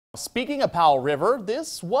Speaking of Powell River,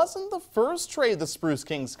 this wasn't the first trade the Spruce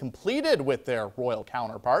Kings completed with their Royal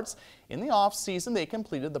counterparts. In the offseason, they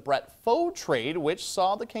completed the Brett Foe trade, which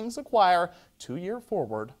saw the Kings acquire two-year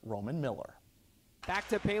forward Rowan Miller. Back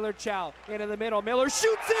to Paylor Chow, into the middle. Miller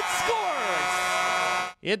shoots it,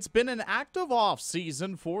 scores! It's been an active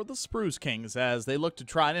offseason for the Spruce Kings as they look to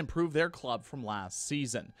try and improve their club from last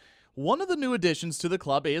season. One of the new additions to the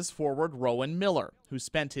club is forward Rowan Miller, who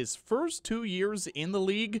spent his first 2 years in the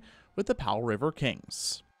league with the Powell River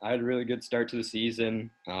Kings. I had a really good start to the season,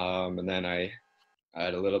 and then I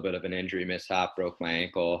had a little bit of an injury mishap, broke my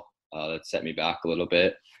ankle. That set me back a little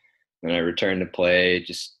bit. Then I returned to play,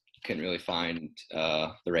 just couldn't really find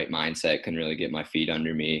the right mindset, couldn't really get my feet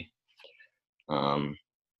under me.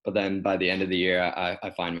 But then by the end of the year,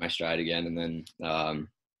 I find my stride again, and then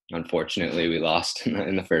unfortunately, we lost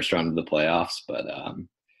in the first round of the playoffs, but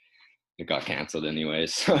it got canceled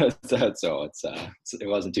anyways, so it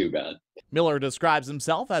wasn't too bad. Miller describes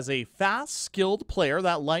himself as a fast, skilled player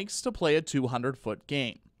that likes to play a 200-foot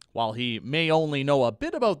game. While he may only know a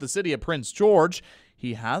bit about the city of Prince George,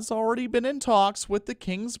 he has already been in talks with the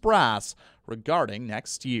Kings brass regarding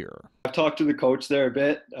next year. I've talked to the coach there a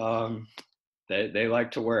bit. They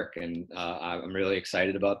like to work, and I'm really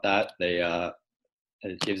excited about that.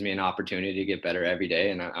 It gives me an opportunity to get better every day,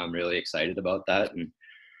 and I'm really excited about that.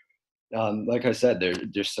 And like I said, they're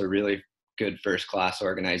just a really good first-class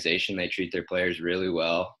organization. They treat their players really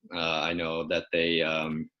well. I know that they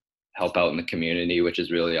help out in the community, which is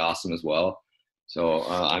really awesome as well. So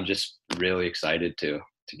I'm just really excited to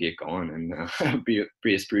get going and be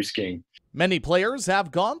a Spruce King. Many players have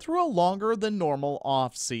gone through a longer than normal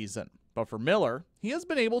off-season. But for Miller, he has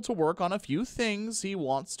been able to work on a few things he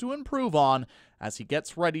wants to improve on as he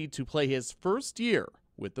gets ready to play his first year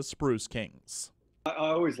with the Spruce Kings. I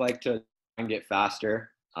always like to try and get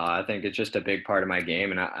faster. I think it's just a big part of my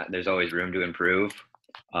game, and there's always room to improve.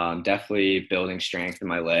 Definitely building strength in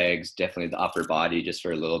my legs, definitely the upper body just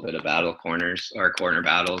for a little bit of corner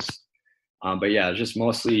battles. But yeah, just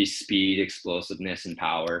mostly speed, explosiveness, and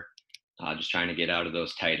power. Just trying to get out of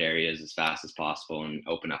those tight areas as fast as possible and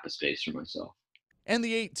open up a space for myself. And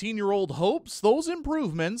the 18-year-old hopes those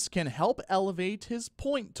improvements can help elevate his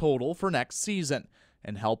point total for next season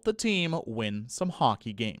and help the team win some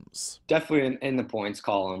hockey games. Definitely in the points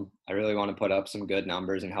column. I really want to put up some good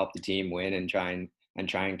numbers and help the team win and try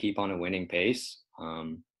and keep on a winning pace.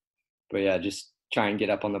 But yeah, just try and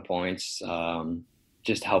get up on the points,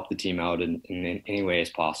 just help the team out in any way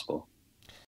as possible.